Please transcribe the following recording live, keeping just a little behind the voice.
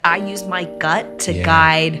I use my gut to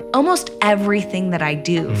guide almost everything that I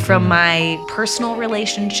do, from my personal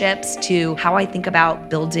relationships to how I think about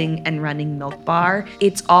building and running Milk Bar.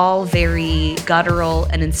 It's all very guttural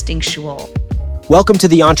and instinctual. Welcome to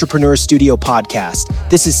the Entrepreneur Studio podcast.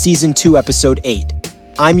 This is season 2, episode 8.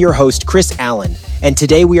 I'm your host, Chris Allen, and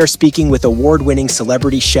today we are speaking with award-winning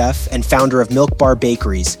celebrity chef and founder of Milk Bar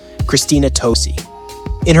Bakeries, Christina Tosi.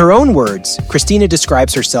 In her own words, Christina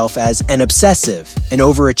describes herself as an obsessive, an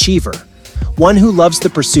overachiever, one who loves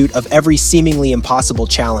the pursuit of every seemingly impossible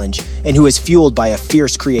challenge and who is fueled by a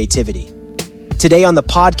fierce creativity. Today on the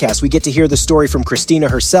podcast, we get to hear the story from Christina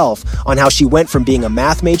herself on how she went from being a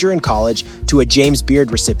math major in college to a James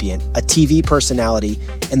Beard recipient, a TV personality,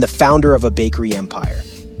 and the founder of a bakery empire.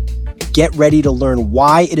 Get ready to learn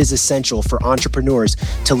why it is essential for entrepreneurs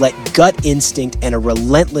to let gut instinct and a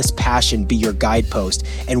relentless passion be your guidepost,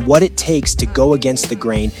 and what it takes to go against the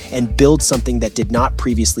grain and build something that did not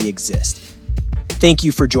previously exist. Thank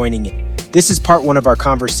you for joining in. This is part 1 of our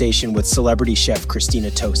conversation with celebrity chef Christina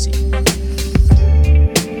Tosi.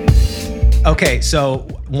 Okay, so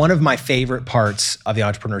one of my favorite parts of the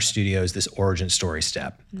Entrepreneur Studio is this origin story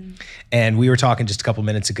step. And we were talking just a couple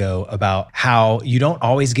minutes ago about how you don't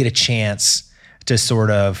always get a chance to sort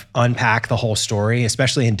of unpack the whole story,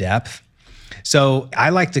 especially in depth. So I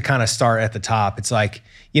like to kind of start at the top. It's like,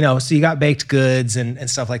 so you got baked goods and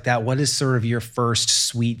stuff like that. What is sort of your first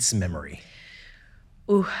sweets memory?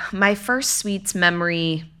 Ooh, my first sweets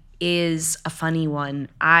memory is a funny one.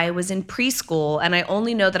 I was in preschool, and I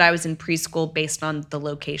only know that I was in preschool based on the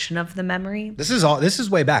location of the memory. This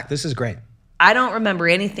is way back. This is great. I don't remember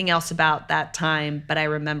anything else about that time, but I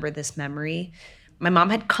remember this memory. My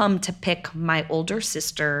mom had come to pick my older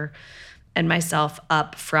sister and myself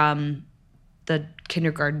up from the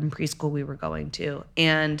kindergarten preschool we were going to.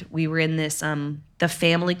 And we were in this, the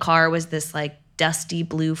family car was this like dusty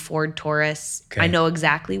blue Ford Taurus. Okay. I know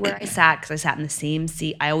exactly where I sat because I sat in the same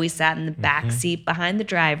seat. I always sat in the back seat behind the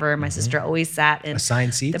driver. My sister always sat in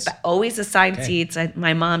assigned seats. Always assigned seats.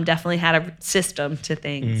 My mom definitely had a system to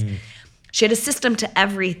things. She had a system to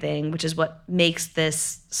everything, which is what makes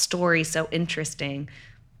this story so interesting.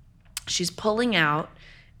 She's pulling out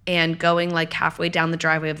and going like halfway down the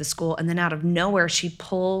driveway of the school, and then out of nowhere, she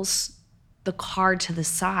pulls the car to the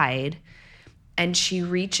side. And she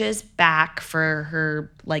reaches back for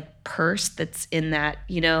her like purse that's in that,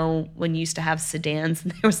 when you used to have sedans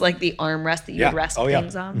and there was like the armrest that you would rest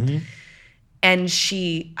things on. And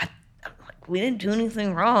I'm like, we didn't do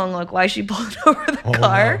anything wrong. Like, why is she pulling over the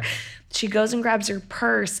car? No. She goes and grabs her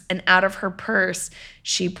purse, and out of her purse,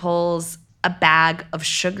 she pulls a bag of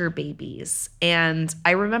sugar babies. And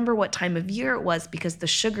I remember what time of year it was because the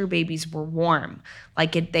sugar babies were warm.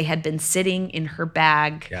 Like they had been sitting in her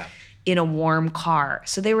bag. Yeah. In a warm car.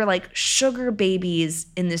 So they were like sugar babies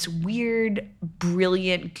in this weird,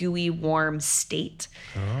 brilliant, gooey, warm state.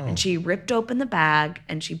 Oh. And she ripped open the bag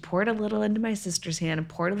and she poured a little into my sister's hand and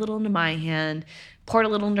poured a little into my hand, poured a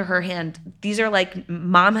little into her hand. These are like,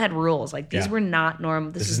 mom had rules. Like these were not normal.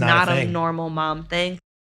 This is not a normal mom thing.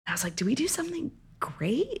 I was like, do we do something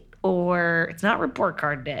great? Or it's not report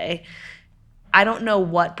card day. I don't know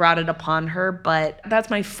what brought it upon her, but that's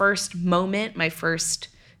my first moment, my first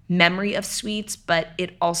memory of sweets, but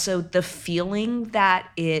it also the feeling that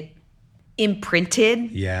it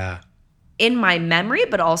imprinted in my memory,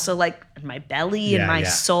 but also like in my belly and my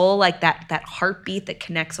soul, like that heartbeat that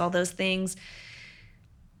connects all those things.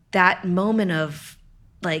 That moment of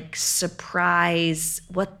like surprise,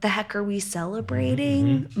 what the heck are we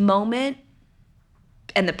celebrating moment,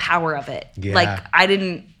 and the power of it. Like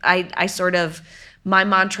I sort of, my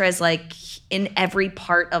mantra is like in every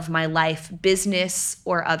part of my life, business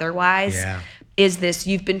or otherwise, is this: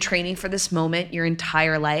 you've been training for this moment your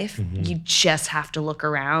entire life. You just have to look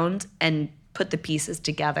around and put the pieces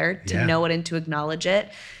together to know it and to acknowledge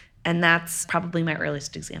it. And that's probably my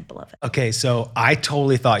earliest example of it. Okay, so I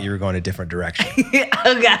totally thought you were going a different direction.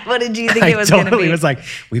 Oh God, what did you think it was going to be? It was like,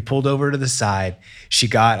 we pulled over to the side. She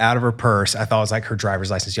got out of her purse. I thought it was like her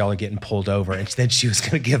driver's license. Y'all are getting pulled over. And then she was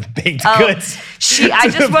going to give baked goods. I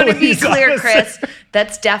just want to be clear, Chris.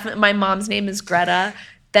 That's definitely, my mom's name is Greta.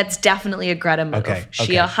 That's definitely a Greta move.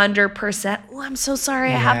 She 100%, oh, I'm so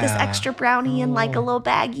sorry. I have this extra brownie in like a little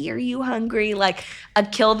baggie. Are you hungry? Like,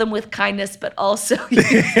 I'd kill them with kindness, but also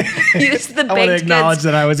use the baked goods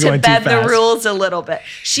that I was going to bend too fast. The rules a little bit.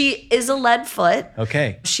 She is a lead foot.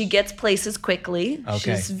 Okay. She gets places quickly.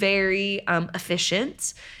 Okay. She's very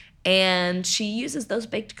efficient. And she uses those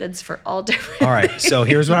baked goods for all different All right, so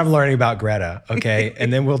here's what I'm learning about Greta, okay?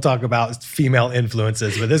 And then we'll talk about female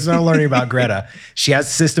influences, but this is what I'm learning about Greta. She has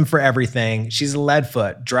a system for everything. She's a lead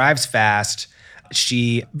foot, drives fast,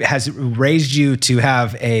 She has raised you to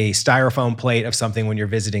have a styrofoam plate of something when you're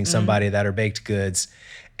visiting somebody that are baked goods.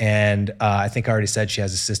 And I think I already said she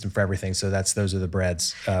has a system for everything. So those are the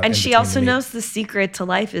breads. And she also knows the secret to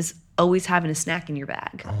life is always having a snack in your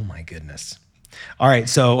bag. Oh my goodness. All right.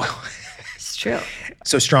 So it's true.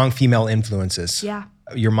 So strong female influences. Yeah.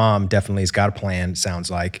 Your mom definitely has got a plan, sounds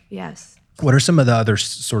like. Yes. What are some of the other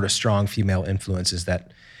sort of strong female influences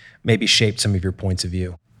that maybe shaped some of your points of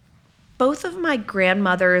view? Both of my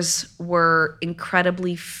grandmothers were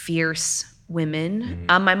incredibly fierce women.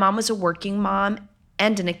 My mom was a working mom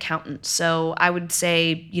and an accountant. So I would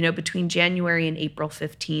say, between January and April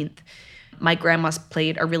 15th, my grandmas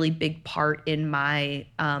played a really big part in my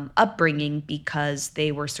upbringing because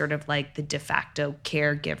they were sort of like the de facto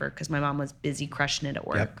caregiver because my mom was busy crushing it at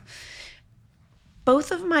work. Yep.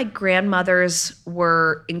 Both of my grandmothers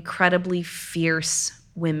were incredibly fierce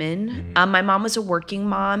women. My mom was a working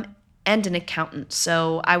mom and an accountant.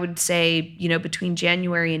 So I would say, between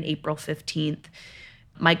January and April 15th,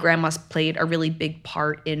 my grandmas played a really big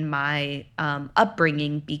part in my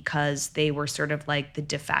upbringing because they were sort of like the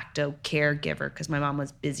de facto caregiver because my mom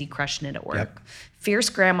was busy crushing it at work. Yep. Fierce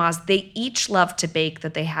grandmas, they each loved to bake,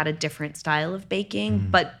 that they had a different style of baking,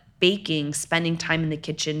 but baking, spending time in the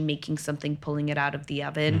kitchen, making something, pulling it out of the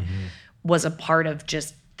oven was a part of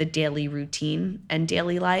just the daily routine and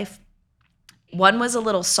daily life. One was a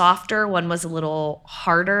little softer, one was a little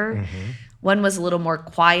harder. One was a little more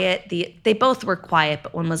quiet. They both were quiet,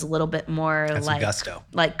 but one was a little bit more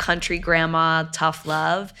like country grandma, tough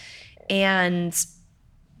love. And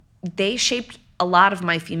they shaped a lot of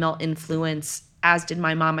my female influence, as did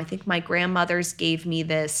my mom. I think my grandmothers gave me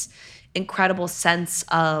this incredible sense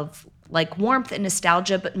of like warmth and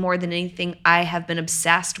nostalgia, but more than anything, I have been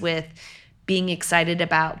obsessed with being excited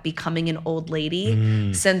about becoming an old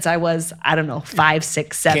lady since I was, 5,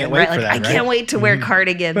 6, 7, right? Like I can't wait to wear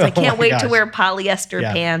cardigans. I can't wait to wear polyester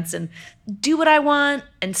pants and do what I want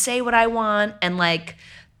and say what I want. And like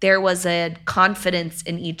there was a confidence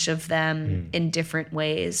in each of them in different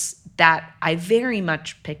ways that I very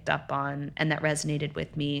much picked up on and that resonated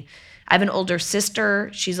with me. I have an older sister.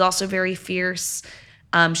 She's also very fierce.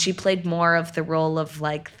 She played more of the role of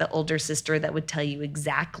like the older sister that would tell you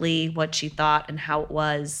exactly what she thought and how it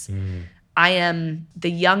was. I am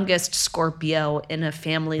the youngest Scorpio in a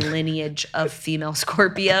family lineage of female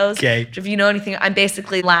Scorpios. Okay. If you know anything, I'm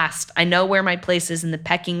basically last. I know where my place is in the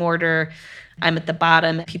pecking order. I'm at the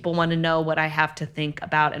bottom. People want to know what I have to think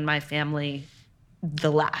about in my family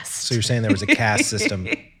the last. So you're saying there was a caste system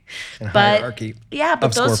and hierarchy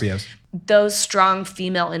of Scorpios. Those strong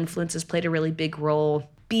female influences played a really big role.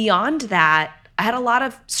 Beyond that, I had a lot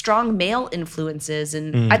of strong male influences.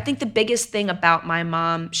 And I think the biggest thing about my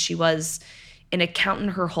mom, she was an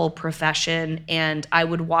accountant her whole profession. And I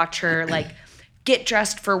would watch her like get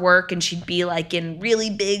dressed for work and she'd be like in really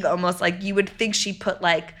big, almost like you would think she put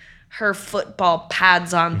like her football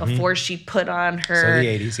pads on before she put on her. So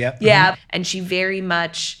the 80s, yep. Yeah. And she very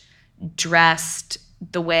much dressed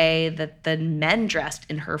the way that the men dressed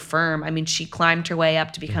in her firm. I mean, she climbed her way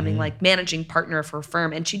up to becoming like managing partner of her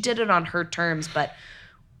firm, and she did it on her terms, but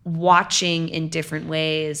watching in different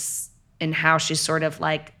ways and how she sort of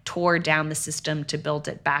like tore down the system to build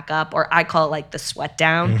it back up, or I call it like the sweat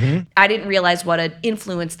down. I didn't realize what an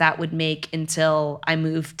influence that would make until I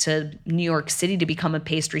moved to New York City to become a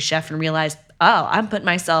pastry chef and realized, oh, I'm putting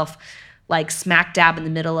myself like smack dab in the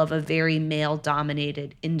middle of a very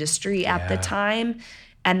male-dominated industry at the time,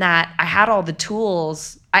 and that I had all the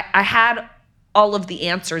tools. I had all of the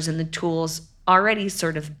answers and the tools already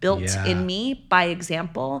sort of built in me by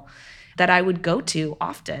example that I would go to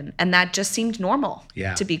often, and that just seemed normal,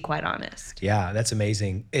 to be quite honest. Yeah, that's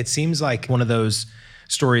amazing. It seems like one of those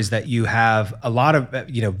stories that you have a lot of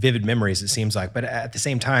vivid memories, it seems like, but at the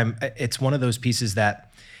same time, it's one of those pieces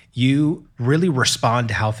that you really respond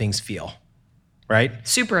to how things feel. Right?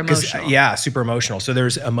 Super emotional. Yeah, super emotional. So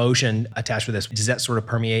there's emotion attached with this. Does that sort of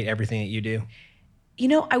permeate everything that you do?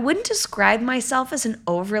 I wouldn't describe myself as an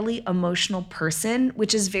overly emotional person,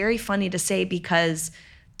 which is very funny to say because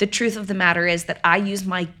the truth of the matter is that I use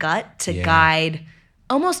my gut to guide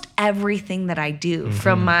almost everything that I do,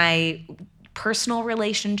 from my personal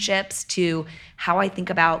relationships to how I think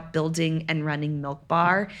about building and running Milk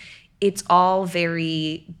Bar. It's all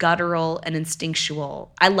very guttural and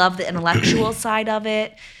instinctual. I love the intellectual side of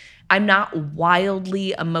it. I'm not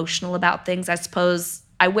wildly emotional about things. I suppose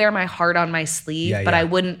I wear my heart on my sleeve, but I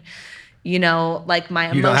wouldn't, like my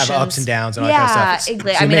emotions. You don't have ups and downs and all that kind of stuff.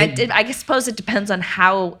 Exactly. I mean, I suppose it depends on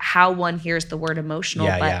how one hears the word emotional,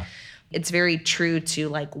 but it's very true to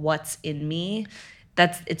like what's in me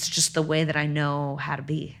it's just the way that I know how to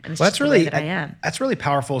be. And it's Well, just the way that I am. That's really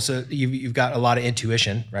powerful. So you've got a lot of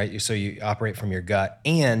intuition, right? So you operate from your gut,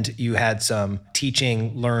 and you had some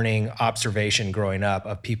teaching, learning, observation growing up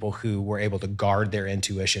of people who were able to guard their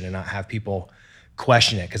intuition and not have people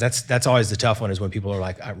question it. Because that's always the tough one, is when people are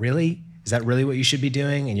like, really? Is that really what you should be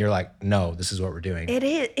doing? And you're like, no, this is what we're doing. It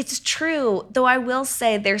is. It's true. Though I will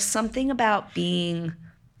say there's something about being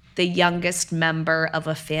the youngest member of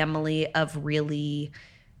a family of really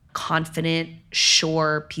confident,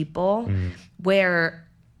 sure people, where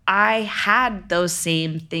I had those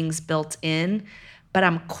same things built in, but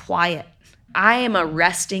I'm quiet. I am a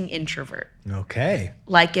resting introvert. Okay.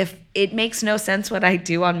 Like, if it makes no sense what I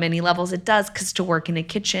do on many levels, it does, because to work in a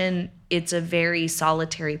kitchen, it's a very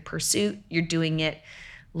solitary pursuit. You're doing it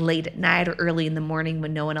late at night or early in the morning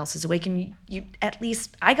when no one else is awake. And you at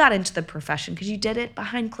least, I got into the profession because you did it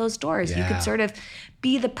behind closed doors. Yeah. You could sort of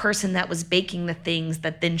be the person that was baking the things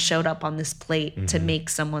that then showed up on this plate to make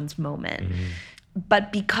someone's moment.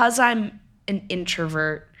 But because I'm an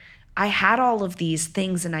introvert, I had all of these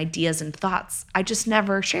things and ideas and thoughts. I just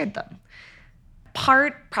never shared them.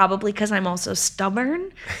 Part probably because I'm also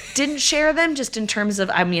stubborn, didn't share them, just in terms of,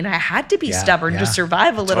 I mean, I had to be stubborn to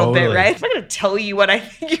survive a little bit, right? I'm not going to tell you what I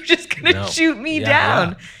think. You're just going to shoot me down.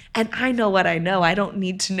 Yeah. And I know what I know. I don't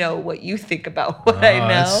need to know what you think about what I know.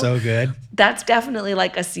 That's so good. That's definitely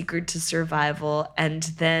like a secret to survival. And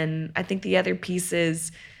then I think the other piece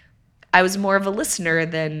is I was more of a listener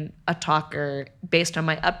than a talker based on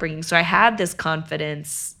my upbringing. So I had this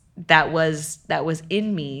confidence that was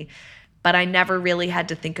in me, but I never really had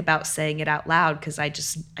to think about saying it out loud, because I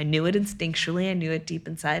knew it instinctually. I knew it deep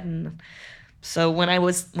inside. And so when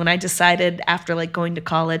I decided after like going to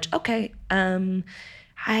college, okay,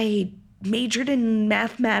 I majored in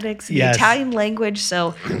mathematics and the Italian language,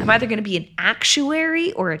 so I'm either going to be an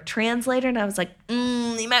actuary or a translator. And I was like,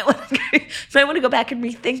 you might want to go back and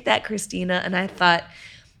rethink that, Christina. And I thought,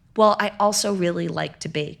 well, I also really like to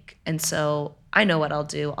bake, and so I know what I'll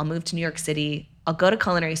do. I'll move to New York City. I'll go to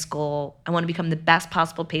culinary school. I want to become the best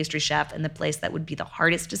possible pastry chef in the place that would be the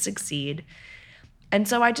hardest to succeed. And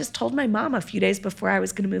so I just told my mom a few days before I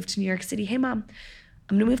was going to move to New York City, hey, Mom,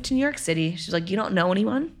 I'm going to move to New York City. She's like, you don't know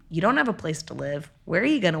anyone? You don't have a place to live. Where are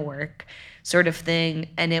you going to work? Sort of thing.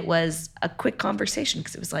 And it was a quick conversation,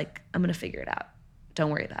 because it was like, I'm going to figure it out. Don't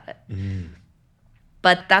worry about it.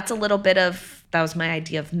 But that's a little bit of, that was my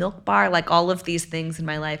idea of Milk Bar. Like, all of these things in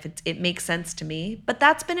my life, it makes sense to me. But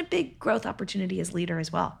that's been a big growth opportunity as leader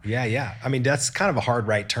as well. Yeah. I mean, that's kind of a hard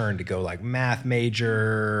right turn to go like math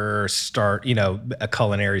major, start, a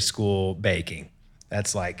culinary school, baking.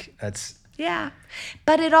 Yeah.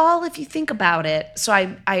 But it all, if you think about it, so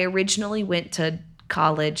I originally went to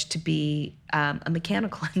college to be a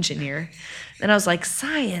mechanical engineer. And I was like,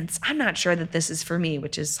 science, I'm not sure that this is for me,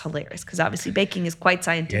 which is hilarious, because obviously baking is quite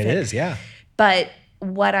scientific. It is, yeah. But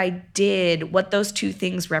what those two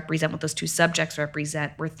things represent, what those two subjects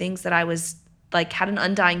represent, were things that I was like, had an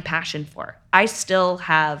undying passion for. I still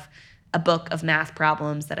have a book of math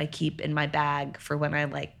problems that I keep in my bag for when I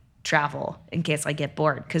like travel, in case I get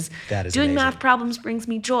bored, because doing math problems brings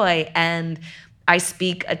me joy. And I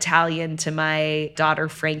speak Italian to my daughter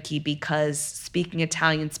Frankie, because speaking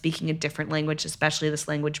Italian, speaking a different language, especially this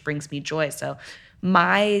language, brings me joy. So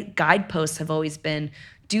my guideposts have always been,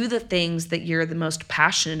 do the things that you're the most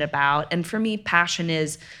passionate about. And for me, passion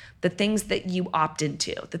is the things that you opt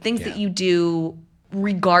into, the things that you do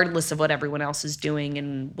regardless of what everyone else is doing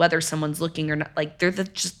and whether someone's looking or not. Like, they're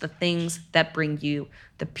just the things that bring you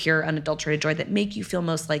the pure, unadulterated joy, that make you feel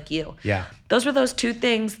most like you. Yeah. Those were those two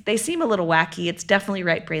things. They seem a little wacky. It's definitely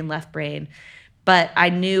right brain, left brain. But I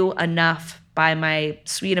knew enough by my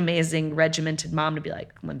sweet, amazing, regimented mom to be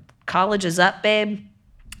like, when college is up, babe,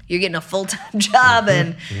 you're getting a full-time job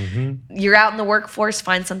and you're out in the workforce,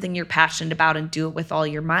 find something you're passionate about and do it with all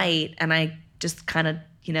your might. And I just kind of,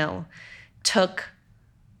 took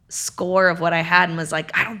score of what I had and was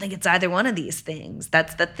like, I don't think it's either one of these things.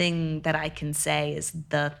 That's the thing that I can say is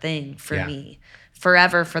the thing for me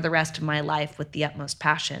forever, for the rest of my life, with the utmost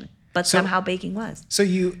passion. But somehow baking was. So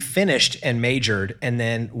you finished and majored and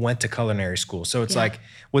then went to culinary school. So it's like,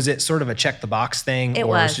 was it sort of a check the box thing? It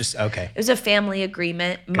was just, okay. It was a family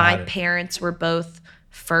agreement. My parents were both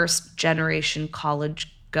first generation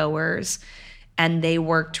college goers, and they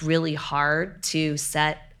worked really hard to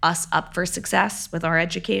set us up for success with our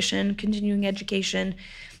education, continuing education.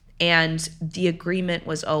 And the agreement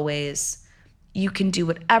was always, you can do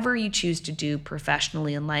whatever you choose to do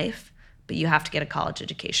professionally in life, but you have to get a college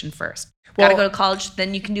education first. Well, Gotta go to college,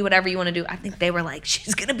 then you can do whatever you want to do. I think they were like,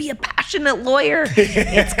 she's gonna be a passionate lawyer.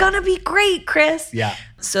 It's gonna be great, Chris. Yeah.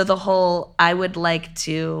 So the whole, I would like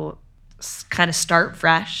to kind of start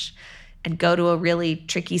fresh and go to a really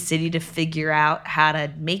tricky city to figure out how to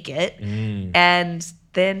make it, and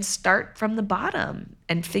then start from the bottom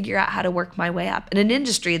and figure out how to work my way up in an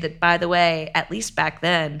industry that, by the way, at least back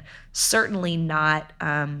then, certainly not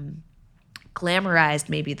glamorized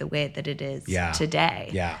maybe the way that it is today.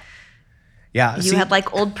 Yeah. You had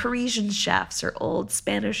like old Parisian chefs or old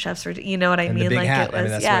Spanish chefs, or you know what I mean? The big like hat. it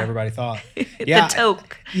was, That's what everybody thought. The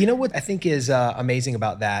toque. You know what I think is amazing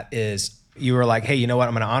about that is you were like, hey, you know what?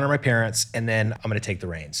 I'm going to honor my parents, and then I'm going to take the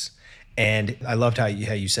reins. And I loved how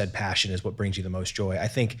you said passion is what brings you the most joy. I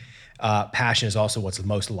think passion is also what's the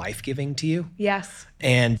most life-giving to you. Yes.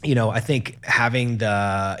 And, I think having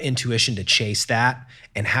the intuition to chase that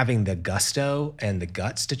and having the gusto and the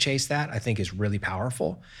guts to chase that, I think is really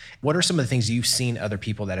powerful. What are some of the things you've seen other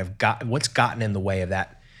people that have what's gotten in the way of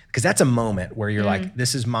that? Because that's a moment where you're like,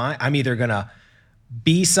 this is I'm either going to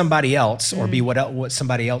be somebody else or be what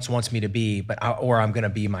somebody else wants me to be, or I'm going to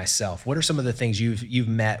be myself. What are some of the things you've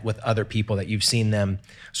met with other people that you've seen them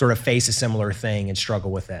sort of face a similar thing and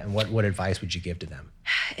struggle with it? And what advice would you give to them?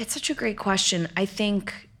 It's such a great question. I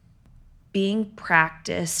think being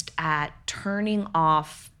practiced at turning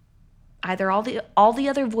off either all the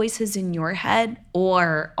other voices in your head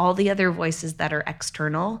or all the other voices that are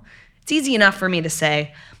external. It's easy enough for me to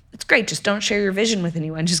say, it's great, just don't share your vision with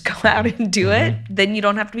anyone. Just go out and do it. Then you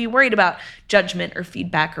don't have to be worried about judgment or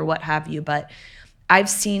feedback or what have you. But I've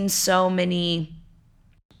seen so many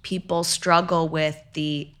people struggle with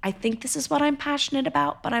I think this is what I'm passionate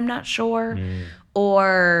about, but I'm not sure.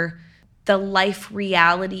 Or the life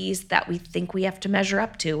realities that we think we have to measure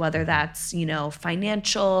up to, whether that's,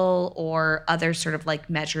 financial or other sort of like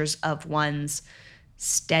measures of one's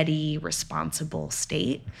steady, responsible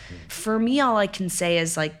state. For me, all I can say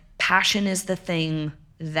is like, passion is the thing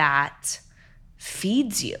that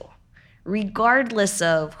feeds you, regardless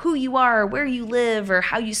of who you are, where you live, or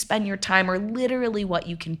how you spend your time, or literally what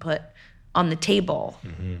you can put on the table.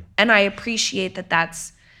 And I appreciate that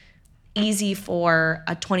that's easy for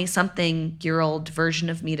a 20-something-year-old version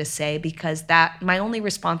of me to say, because that my only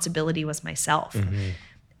responsibility was myself.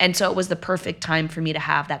 And so it was the perfect time for me to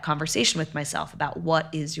have that conversation with myself about what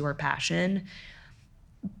is your passion.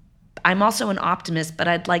 I'm also an optimist, but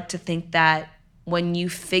I'd like to think that when you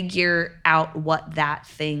figure out what that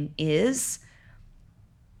thing is,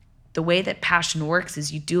 the way that passion works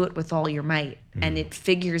is you do it with all your might, and it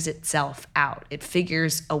figures itself out. It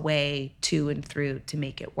figures a way to and through to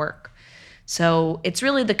make it work. So it's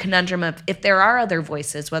really the conundrum of, if there are other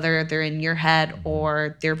voices, whether they're in your head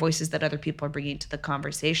or they're voices that other people are bringing to the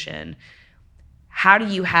conversation, how do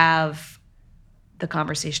you have the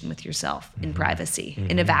conversation with yourself in privacy,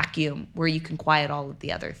 in a vacuum where you can quiet all of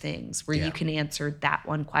the other things, where you can answer that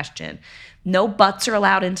one question? No buts are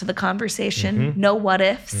allowed into the conversation, no what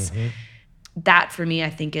ifs. That for me, I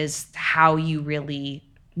think, is how you really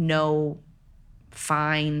know,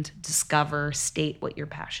 find, discover, state what your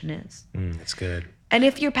passion is. That's good. And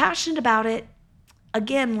if you're passionate about it,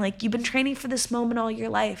 again, like you've been training for this moment all your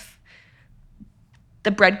life, the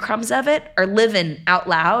breadcrumbs of it are living out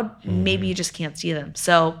loud. Maybe you just can't see them.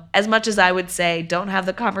 So as much as I would say, don't have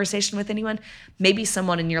the conversation with anyone, maybe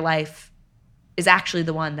someone in your life is actually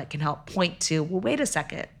the one that can help point to, well, wait a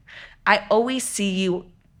second. I always see you,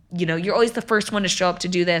 you're always the first one to show up to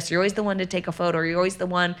do this. You're always the one to take a photo, or you're always the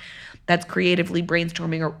one that's creatively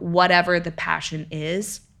brainstorming, or whatever the passion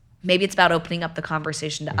is. Maybe it's about opening up the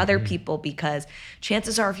conversation to other people, because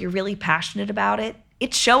chances are, if you're really passionate about it,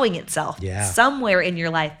 it's showing itself somewhere in your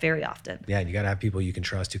life very often. Yeah, and you got to have people you can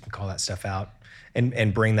trust who can call that stuff out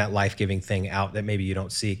and bring that life-giving thing out that maybe you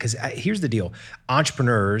don't see. Because here's the deal.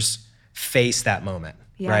 Entrepreneurs face that moment,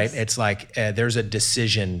 right? It's like there's a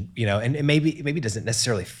decision, and maybe it doesn't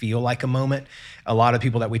necessarily feel like a moment. A lot of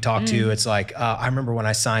people that we talk to, it's like, I remember when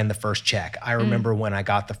I signed the first check. I remember when I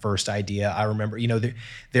got the first idea. I remember,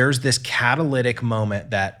 there's this catalytic moment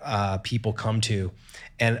that people come to.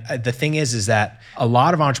 And the thing is that a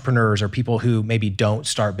lot of entrepreneurs are people who maybe don't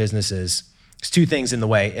start businesses. There's two things in the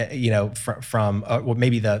way, from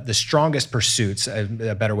maybe the strongest pursuits,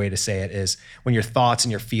 a better way to say it is when your thoughts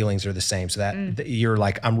and your feelings are the same. So that you're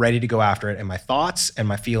like, I'm ready to go after it, and my thoughts and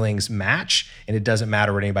my feelings match, and it doesn't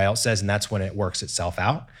matter what anybody else says, and that's when it works itself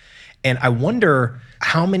out. And I wonder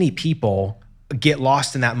how many people get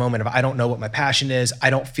lost in that moment of, I don't know what my passion is.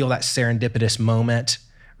 I don't feel that serendipitous moment.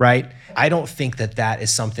 Right? I don't think that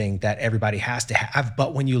is something that everybody has to have.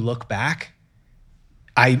 But when you look back,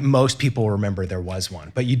 Most people remember there was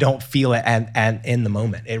one, but you don't feel it and in the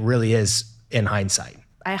moment. It really is in hindsight.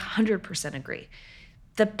 I 100% agree.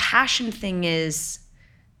 The passion thing is,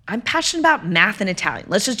 I'm passionate about math and Italian.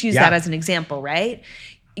 Let's just use that as an example, right?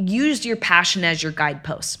 Use your passion as your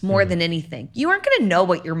guidepost more than anything. You aren't going to know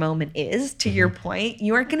what your moment is, to your point.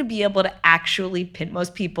 You aren't going to be able to actually pin.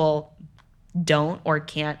 Most people don't or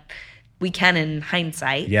can't. We can in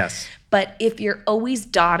hindsight. Yes. But if you're always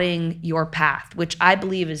dotting your path, which I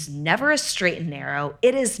believe is never a straight and narrow,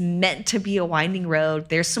 it is meant to be a winding road.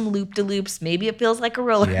 There's some loop-de-loops. Maybe it feels like a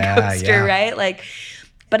roller coaster, right? Like,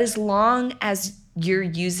 but as long as you're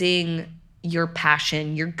using your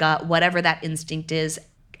passion, your gut, whatever that instinct is,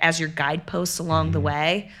 as your guideposts along the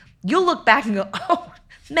way, you'll look back and go, oh,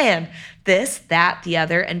 man, this, that, the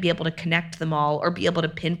other, and be able to connect them all or be able to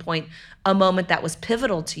pinpoint a moment that was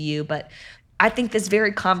pivotal to you. But I think this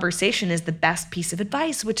very conversation is the best piece of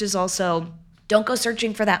advice, which is also don't go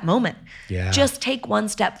searching for that moment. Yeah. Just take one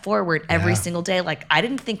step forward every single day. Like, I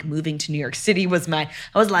didn't think moving to New York City was I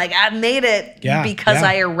was like, I made it because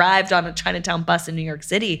I arrived on a Chinatown bus in New York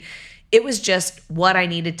City. It was just what I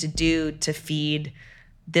needed to do to feed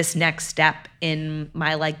this next step in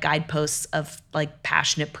my like guideposts of like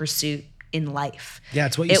passionate pursuit in life. Yeah,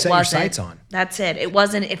 it's what you set your sights on. That's it. It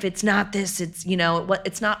wasn't, if it's not this, it's,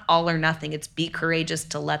 it's not all or nothing. It's be courageous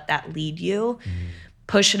to let that lead you,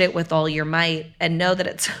 push it with all your might, and know that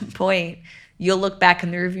at some point you'll look back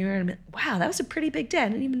in the review mirror and be, wow, that was a pretty big day. I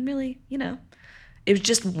didn't even really, it was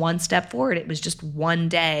just one step forward. It was just one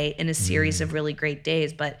day in a series of really great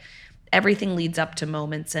days. But everything leads up to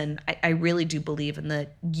moments. And I really do believe in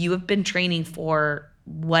that you have been training for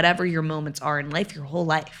whatever your moments are in life, your whole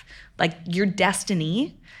life. Like, your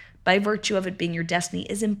destiny, by virtue of it being your destiny,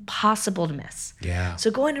 is impossible to miss. Yeah. So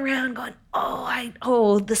going around going,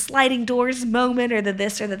 the sliding doors moment or the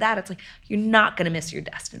this or the that, it's like, you're not going to miss your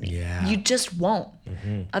destiny. Yeah. You just won't.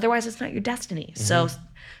 Otherwise, it's not your destiny. So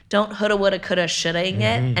don't woulda, woulda, coulda, shoulda-ing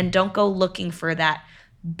it, and don't go looking for that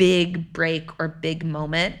big break or big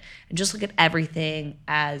moment, and just look at everything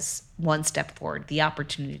as one step forward, the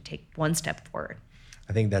opportunity to take one step forward.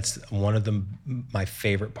 I think that's one of my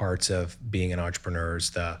favorite parts of being an entrepreneur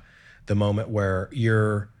is the moment where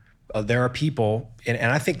there are people,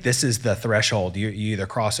 and I think this is the threshold. You either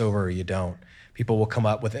cross over or you don't. People will come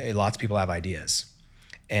up with, lots of people have ideas,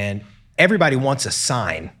 and everybody wants a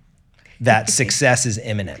sign that success is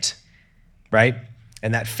imminent, right?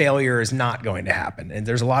 And that failure is not going to happen. And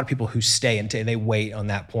there's a lot of people who stay until they wait on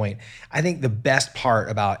that point. I think the best part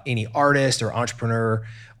about any artist or entrepreneur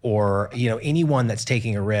or anyone that's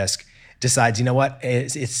taking a risk decides, you know what,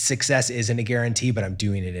 it's success isn't a guarantee, but I'm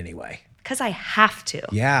doing it anyway. Because I have to.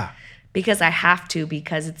 Yeah. Because I have to,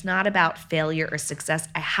 because it's not about failure or success.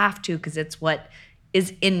 I have to, because it's what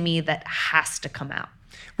is in me that has to come out.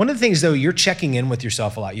 One of the things, though, you're checking in with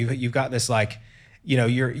yourself a lot. You've got this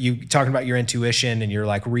you're talking about your intuition and you're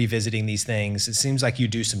like revisiting these things. It seems like you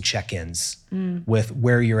do some check-ins with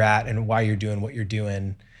where you're at and why you're doing what you're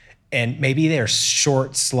doing. And maybe they're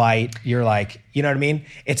short, slight. You're like, you know what I mean?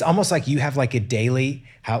 It's almost like you have like a daily,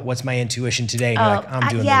 what's my intuition today? And you're like, I'm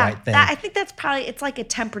doing the right thing. I think that's probably, it's like a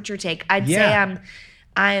temperature take. I'd say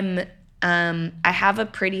I have a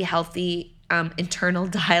pretty healthy internal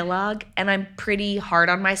dialogue, and I'm pretty hard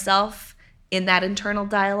on myself in that internal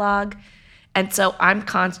dialogue. And so I'm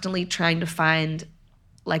constantly trying to find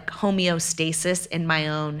like homeostasis in my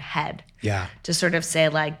own head. Yeah. To sort of say,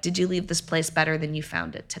 like, did you leave this place better than you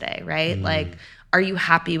found it today, right? Like, are you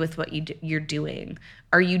happy with what you're doing?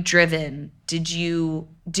 Are you driven? Did you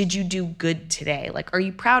do good today? Like, are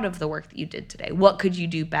you proud of the work that you did today? What could you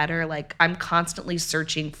do better? Like, I'm constantly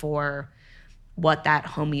searching for what that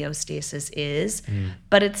homeostasis is.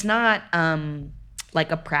 But it's not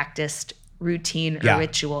like a practiced routine or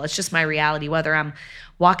ritual. It's just my reality, whether I'm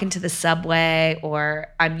walking to the subway or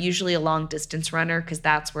I'm usually a long distance runner, because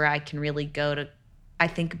that's where I can really go to, I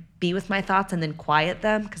think, be with my thoughts and then quiet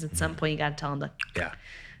them, because at some point you got to tell them to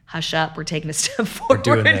hush up, we're taking a step forward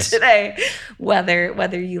today,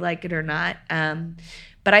 whether you like it or not.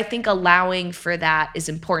 But I think allowing for that is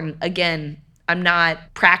important. Again, I'm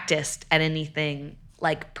not practiced at anything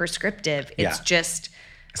like prescriptive. It's just,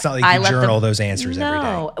 it's not like you journal those answers every day.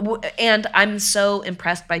 No, and I'm so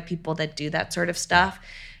impressed by people that do that sort of stuff.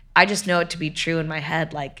 I just know it to be true in my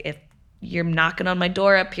head. Like, if you're knocking on my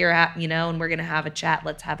door up here, and we're going to have a chat,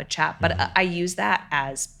 let's have a chat. But I use that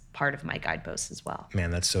as part of my guideposts as well.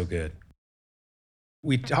 Man, that's so good.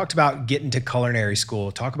 We talked about getting to culinary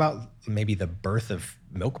school. Talk about maybe the birth of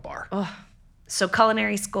Milk Bar. Oh, so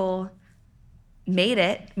culinary school, made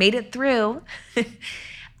it through.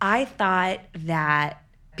 I thought that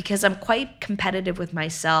because I'm quite competitive with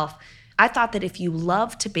myself. I thought that if you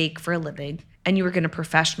love to bake for a living and you were going to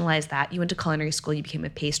professionalize that, you went to culinary school, you became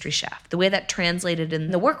a pastry chef. The way that translated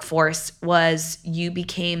in the workforce was you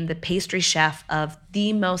became the pastry chef of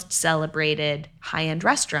the most celebrated high-end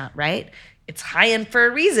restaurant, right? It's high-end for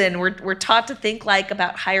a reason. We're taught to think like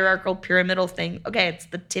about hierarchical pyramidal thing. Okay, it's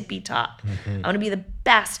the tippy top. I want to be the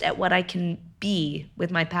best at what I can be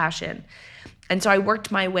with my passion. And so I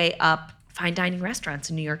worked my way up fine dining restaurants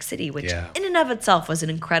in New York City, which in and of itself was an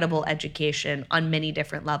incredible education on many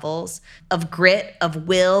different levels of grit, of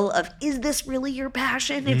will, of is this really your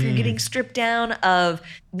passion? If you're getting stripped down, of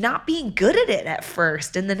not being good at it at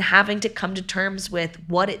first, and then having to come to terms with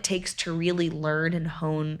what it takes to really learn and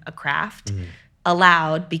hone a craft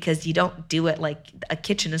aloud, because you don't do it like a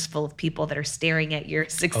kitchen is full of people that are staring at your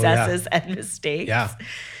successes and mistakes. Yeah.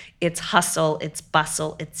 It's hustle, it's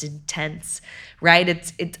bustle, it's intense, right?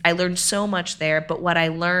 It's I learned so much there, but what I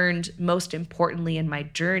learned most importantly in my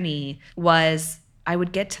journey was I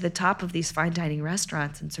would get to the top of these fine dining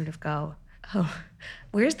restaurants and sort of go, oh,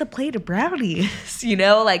 where's the plate of brownies?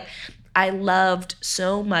 Like I loved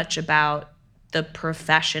so much about the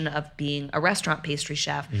profession of being a restaurant pastry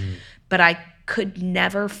chef, but I could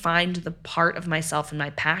never find the part of myself and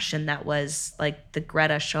my passion that was like the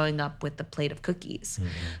Greta showing up with the plate of cookies.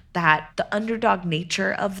 That the underdog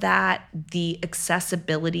nature of that, the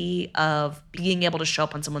accessibility of being able to show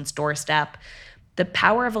up on someone's doorstep, the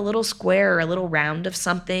power of a little square or a little round of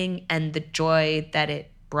something, and the joy that it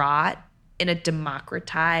brought in a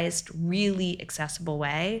democratized, really accessible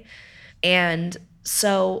way. And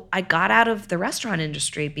so I got out of the restaurant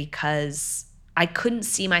industry because I couldn't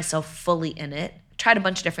see myself fully in it. I tried a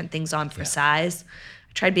bunch of different things on for size.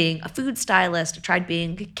 I tried being a food stylist. I tried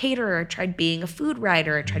being a caterer. I tried being a food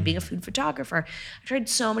writer. I tried being a food photographer. I tried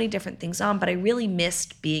so many different things on, but I really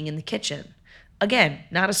missed being in the kitchen. Again,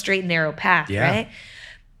 not a straight and narrow path, right?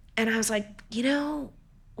 And I was like,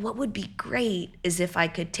 what would be great is if I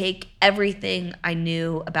could take everything I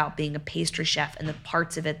knew about being a pastry chef and the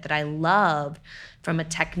parts of it that I loved from a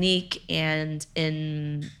technique and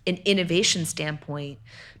an innovation standpoint,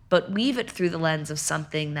 but weave it through the lens of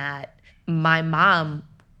something that my mom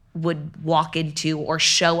would walk into or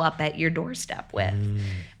show up at your doorstep with.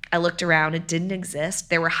 I looked around, it didn't exist.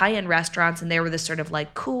 There were high-end restaurants and there were this sort of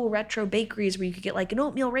like cool retro bakeries where you could get like an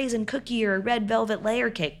oatmeal raisin cookie or a red velvet layer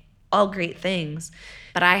cake, all great things.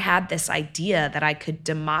 But I had this idea that I could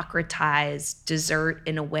democratize dessert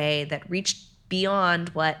in a way that reached beyond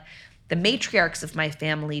what the matriarchs of my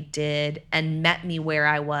family did and met me where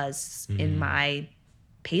I was in my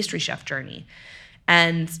pastry chef journey.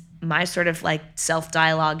 And my sort of like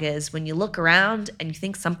self-dialogue is when you look around and you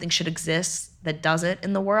think something should exist that doesn't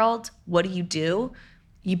in the world, what do?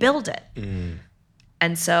 You build it.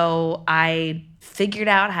 And so I figured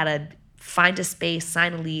out how to find a space,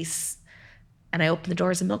 sign a lease, and I opened the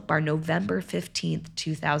doors of Milk Bar November 15th,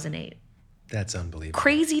 2008. That's unbelievable.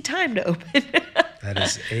 Crazy time to open. That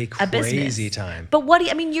is a crazy time. But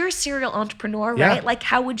you're a serial entrepreneur, right? Like,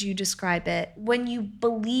 how would you describe it? When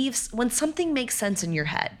when something makes sense in your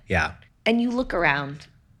head. Yeah. And you look around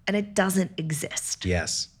and it doesn't exist.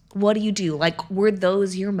 Yes. What do you do? Like, were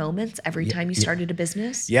those your moments every time you started a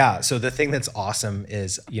business? Yeah. So the thing that's awesome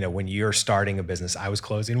is, when you're starting a business, I was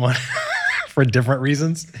closing one for different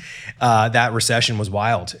reasons. That recession was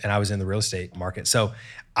wild and I was in the real estate market. So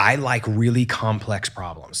I like really complex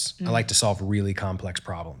problems. I like to solve really complex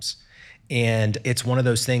problems. And it's one of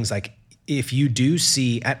those things like if you do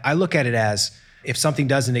see, I look at it as if something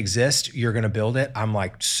doesn't exist, you're going to build it. I'm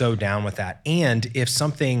like so down with that. And if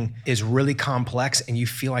something is really complex and you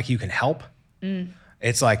feel like you can help,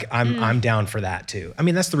 it's like I'm down for that too. I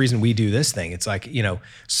mean, that's the reason we do this thing. It's like,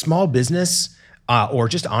 small business or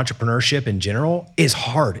just entrepreneurship in general is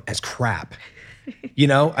hard as crap.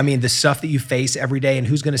 I mean, the stuff that you face every day and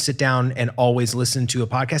who's going to sit down and always listen to a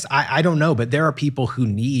podcast. I don't know, but there are people who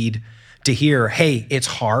need to hear, hey, it's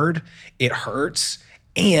hard, it hurts,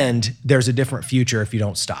 and there's a different future if you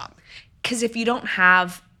don't stop. Because if you don't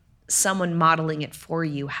have someone modeling it for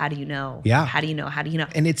you, how do you know? Yeah. How do you know?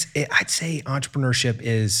 And I'd say entrepreneurship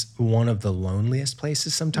is one of the loneliest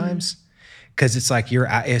places sometimes. Because it's like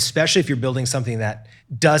especially if you're building something that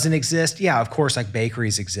doesn't exist. Yeah, of course, like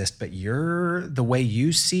bakeries exist, but the way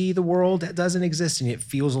you see the world doesn't exist and it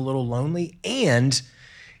feels a little lonely. And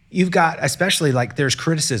you've got, especially like there's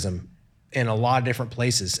criticism in a lot of different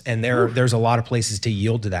places and there's a lot of places to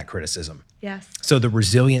yield to that criticism. Yes. So the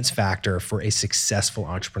resilience factor for a successful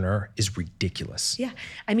entrepreneur is ridiculous. Yeah.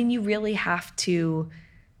 I mean, you really have to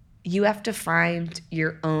you have to find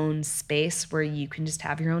your own space where you can just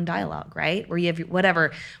have your own dialogue, right? Where you have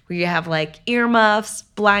whatever, where you have like earmuffs,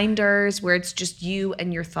 blinders, where it's just you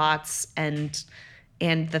and your thoughts and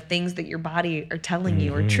the things that your body are telling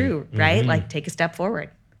you are true, right? Like take a step forward.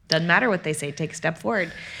 Doesn't matter what they say, take a step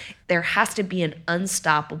forward. There has to be an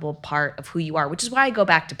unstoppable part of who you are, which is why I go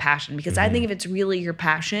back to passion, because I think if it's really your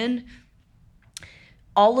passion,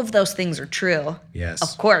 all of those things are true. Yes.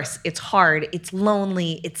 Of course, it's hard, it's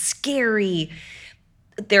lonely, it's scary.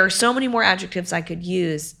 There are so many more adjectives I could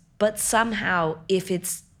use, but somehow if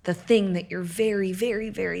it's the thing that you're very, very,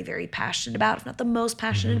 very, very passionate about, if not the most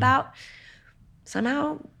passionate about,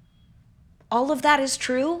 somehow all of that is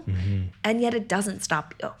true, and yet it doesn't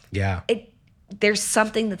stop you. Yeah. There's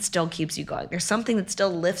something that still keeps you going. There's something that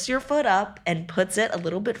still lifts your foot up and puts it a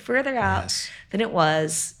little bit further out than it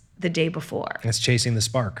was the day before. It's chasing the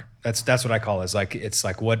spark. That's what I call it. It's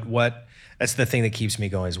like what that's the thing that keeps me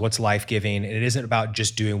going, is what's life-giving. And it isn't about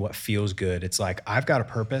just doing what feels good. It's like I've got a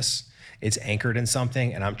purpose. It's anchored in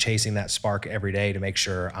something, and I'm chasing that spark every day to make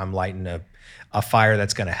sure I'm lighting a fire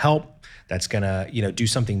that's going to help, that's going to, do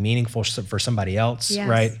something meaningful for somebody else,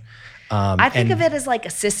 right? I think of it as like a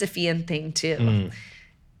Sisyphean thing too,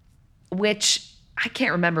 which I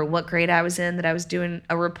can't remember what grade I was in that I was doing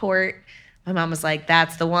a report. My mom was like,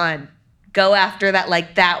 that's the one. Go after that,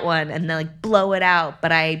 like that one, and then like blow it out.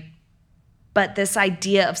 But this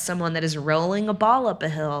idea of someone that is rolling a ball up a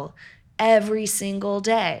hill every single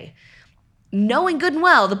day, knowing good and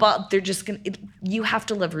well the ball, you have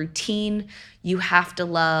to love routine. You have to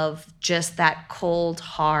love just that cold,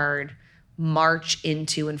 hard march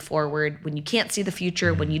into and forward when you can't see the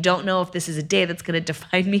future, when you don't know if this is a day that's going to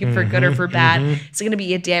define me for good or for bad. It's going to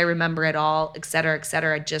be a day I remember it all, et cetera, et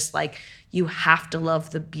cetera. Just like, you have to love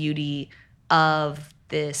the beauty of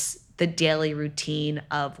the daily routine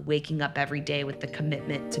of waking up every day with the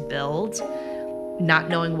commitment to build, not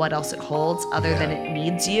knowing what else it holds other than it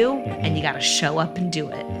needs you, and you got to show up and do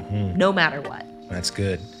it, no matter what. That's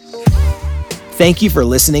good. Thank you for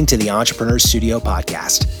listening to the Entrepreneur Studio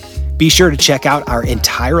podcast. Be sure to check out our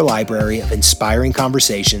entire library of inspiring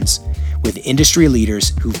conversations with industry leaders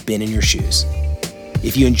who've been in your shoes.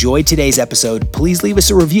 If you enjoyed today's episode, please leave us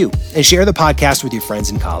a review and share the podcast with your friends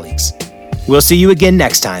and colleagues. We'll see you again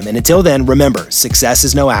next time. And until then, remember, success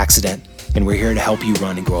is no accident, and we're here to help you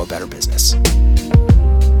run and grow a better business.